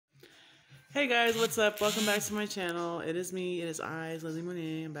Hey guys, what's up? Welcome back to my channel. It is me, it is Lily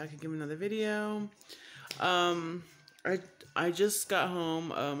Monet. I'm back again with another video. Um, I just got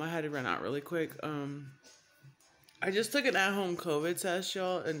home. I had to run out really quick. I just took an at-home COVID test,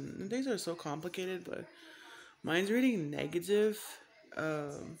 y'all, and things are so complicated, but mine's reading negative.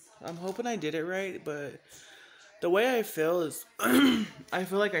 I'm hoping I did it right, but the way I feel is I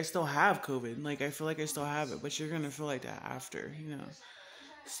feel like I still have COVID. Like, I feel like I still have it, but you're gonna feel like that after, you know.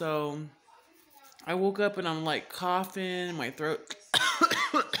 So I woke up and I'm like coughing, my throat.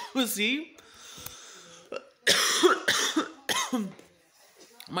 See?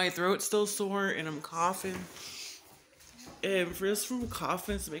 My throat's still sore and I'm coughing. And just from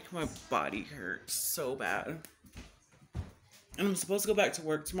coughing, it's making my body hurt so bad. And I'm supposed to go back to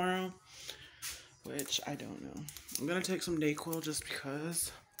work tomorrow, which I don't know. I'm gonna take some Dayquil just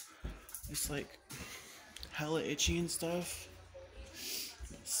because it's like hella itchy and stuff.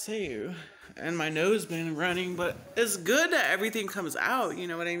 So, and my nose been running, but it's good that everything comes out, you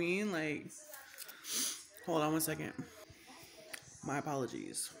know what I mean? Like, hold on one second. My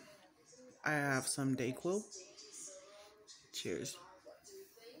apologies. I have some Dayquil. Cheers.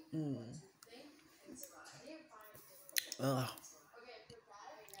 Ugh.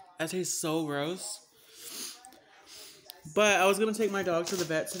 That tastes so gross. But I was gonna take my dog to the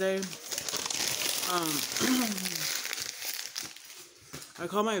vet today. I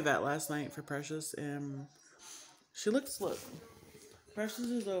called my vet last night for Precious, and look. Precious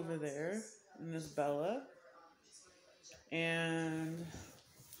is over there, and there's Bella. And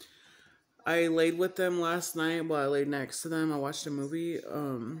I laid with them last night while I laid next to them. I watched a movie.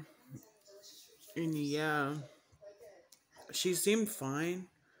 And yeah, she seemed fine.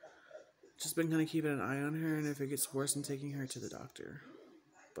 Just been kind of keeping an eye on her, and if it gets worse, I'm taking her to the doctor.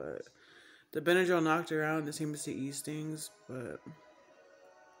 But the Benadryl knocked her out, and it seems to ease things. But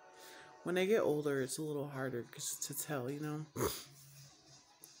when they get older, it's a little harder to tell, you know.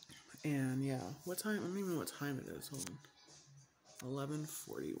 And yeah, what time? I don't even know what time it is. Hold on.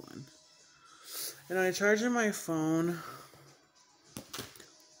 11:41. And I'm charging my phone.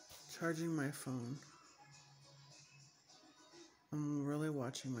 I'm really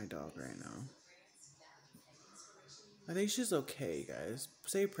watching my dog right now. I think she's okay, guys.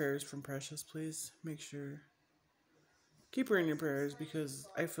 Say prayers from Precious, please. Make sure. Keep her in your prayers because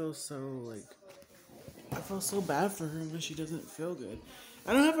I feel so bad for her when she doesn't feel good.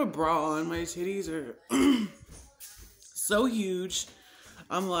 I don't have a bra on. My titties are so huge.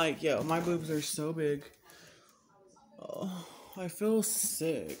 I'm like, yo, my boobs are so big. Oh, I feel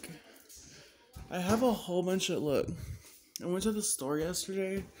sick. I have a whole bunch of, look, I went to the store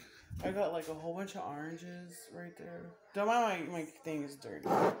yesterday. I got like a whole bunch of oranges right there. Don't mind my thing is dirty.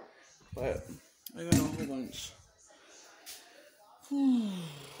 But I got a whole bunch.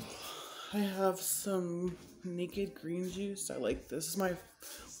 I have some naked green juice. I like this. This is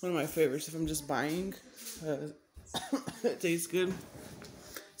one of my favorites if I'm just buying. It tastes good.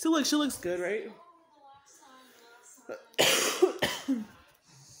 So look, she looks good, right?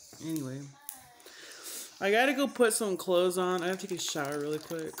 Anyway, I gotta go put some clothes on. I have to take a shower really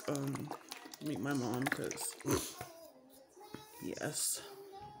quick. Meet my mom, cause yes.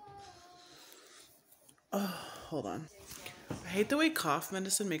 Oh, hold on. I hate the way cough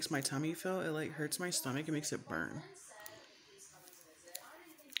medicine makes my tummy feel. It like hurts my stomach. It makes it burn.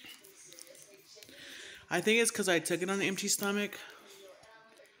 I think it's because I took it on an empty stomach.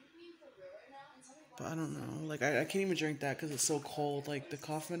 But I don't know. Like, I can't even drink that because it's so cold. Like, the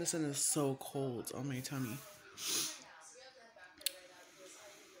cough medicine is so cold on my tummy.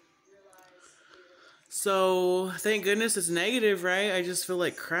 So, thank goodness it's negative, right? I just feel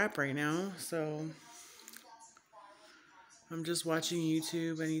like crap right now. So, I'm just watching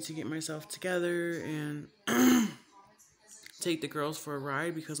YouTube. I need to get myself together and take the girls for a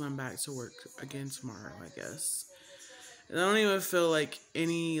ride because I'm back to work again tomorrow, I guess. And I don't even feel like I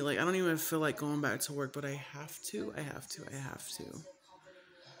don't even feel like going back to work, but I have to.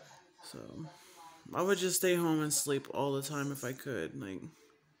 So, I would just stay home and sleep all the time if I could, like.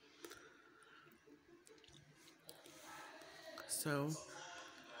 So,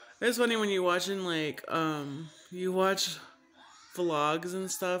 it's funny when you're watching, like, you watch vlogs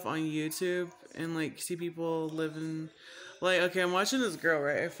and stuff on YouTube and, like, see people living, like, okay, I'm watching this girl,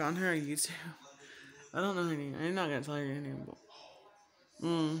 right? I found her on YouTube. I don't know her name. I'm not gonna tell her name, but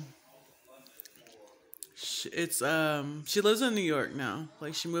she lives in New York now.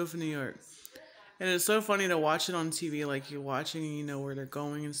 Like, she moved to New York. And it's so funny to watch it on TV. Like, you're watching and you know where they're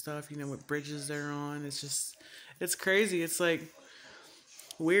going and stuff. You know what bridges they're on. It's crazy. It's, like,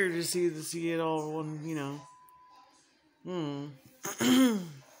 weird to see it all, you know.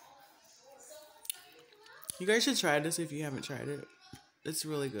 You guys should try this if you haven't tried it. It's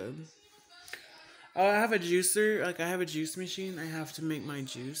really good. Oh, I have a juicer. Like, I have a juice machine. I have to make my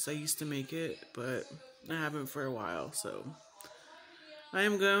juice. I used to make it, but I haven't for a while. So, I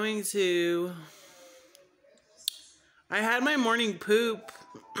am going to... I had my morning poop.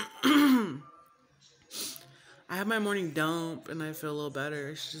 I had my morning dump, and I feel a little better.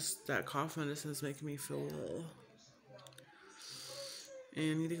 It's just that cough medicine is making me feel a little... And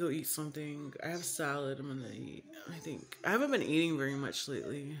I need to go eat something. I have salad I'm gonna eat, I think. I haven't been eating very much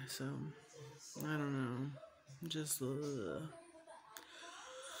lately, so... I don't know. Just...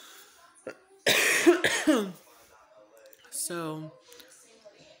 So...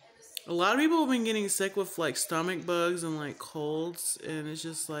 A lot of people have been getting sick with, like, stomach bugs and, like, colds. And it's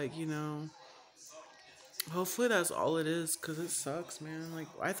just, like, you know... Hopefully that's all it is, because it sucks, man. Like,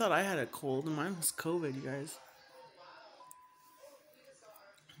 I thought I had a cold, and mine was COVID, you guys.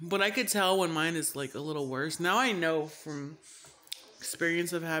 But I could tell when mine is, like, a little worse. Now I know from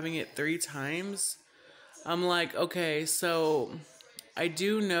experience of having it 3 times. I'm like, okay, so I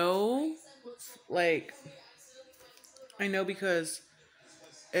do know, like, I know because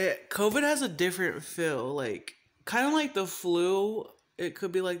COVID has a different feel. Like, kind of like the flu. It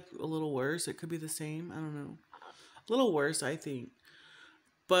could be, like, a little worse. It could be the same. I don't know. A little worse, I think.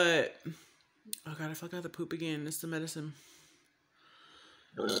 But, oh, God, I forgot to poop again. It's the medicine.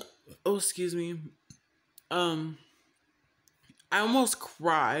 Oh, excuse me. I almost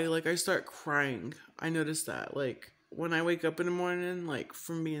cry. Like, I start crying. I noticed that. Like, when I wake up in the morning, like,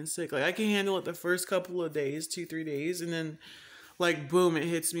 from being sick. Like, I can handle it the first couple of days, 2-3 days. And then, like, boom, it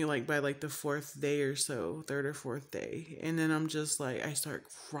hits me, like, by, like, the 4th day or so. 3rd or 4th day. And then I'm just, like, I start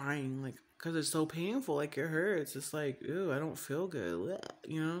crying. Like, because it's so painful. Like, it hurts. It's like, ew, I don't feel good.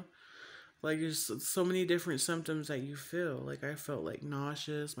 You know? Like, there's so many different symptoms that you feel. Like, I felt, like,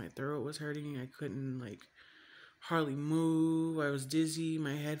 nauseous. My throat was hurting. I couldn't, like, hardly move. I was dizzy.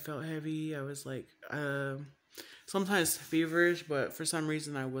 My head felt heavy. I was, like, sometimes feverish. But for some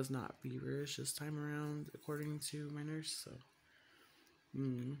reason, I was not feverish this time around, according to my nurse. So,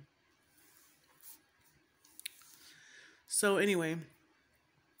 So, anyway.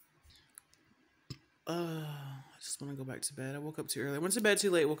 I just want to go back to bed. I woke up too early. I went to bed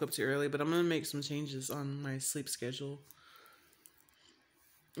too late, woke up too early, but I'm going to make some changes on my sleep schedule.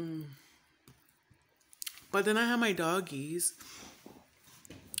 But then I have my doggies.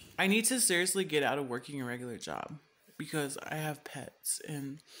 I need to seriously get out of working a regular job because I have pets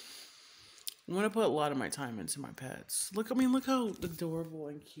and I want to put a lot of my time into my pets. Look, I mean, look how adorable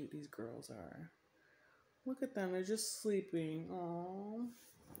and cute these girls are. Look at them. They're just sleeping. Aww.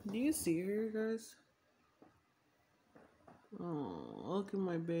 Do you see her, guys? Oh, look at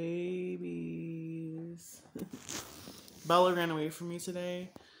my babies. Bella ran away from me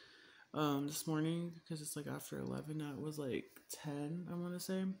today, this morning, because it's like after 11. Now it was like 10, I want to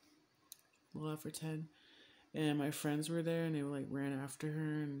say. 11 for 10. And my friends were there, and they like ran after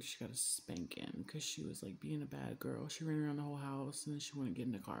her, and she got a spanking because she was like being a bad girl. She ran around the whole house, and then she wouldn't get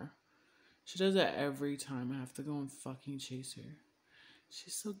in the car. She does that every time. I have to go and fucking chase her.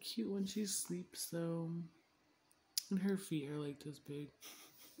 She's so cute when she sleeps, though. And her feet are like this big.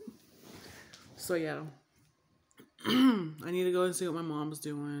 So, yeah. I need to go and see what my mom's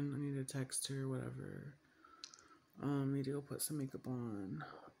doing. I need to text her, whatever. Need to go put some makeup on.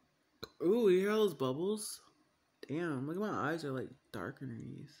 Ooh, you hear all those bubbles? Damn, look at my eyes are like dark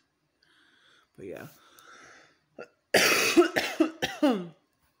underneath. But, yeah.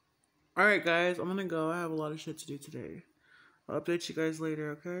 Alright, guys. I'm gonna go. I have a lot of shit to do today. I'll update you guys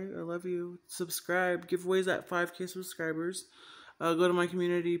later, okay? I love you. Subscribe. Giveaways at 5K subscribers. Go to my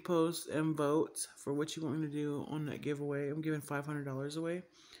community post and vote for what you want me to do on that giveaway. I'm giving $500 away.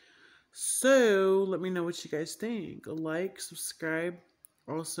 So, let me know what you guys think. Like, subscribe.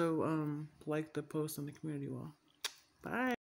 Also, like the post on the community wall. Bye.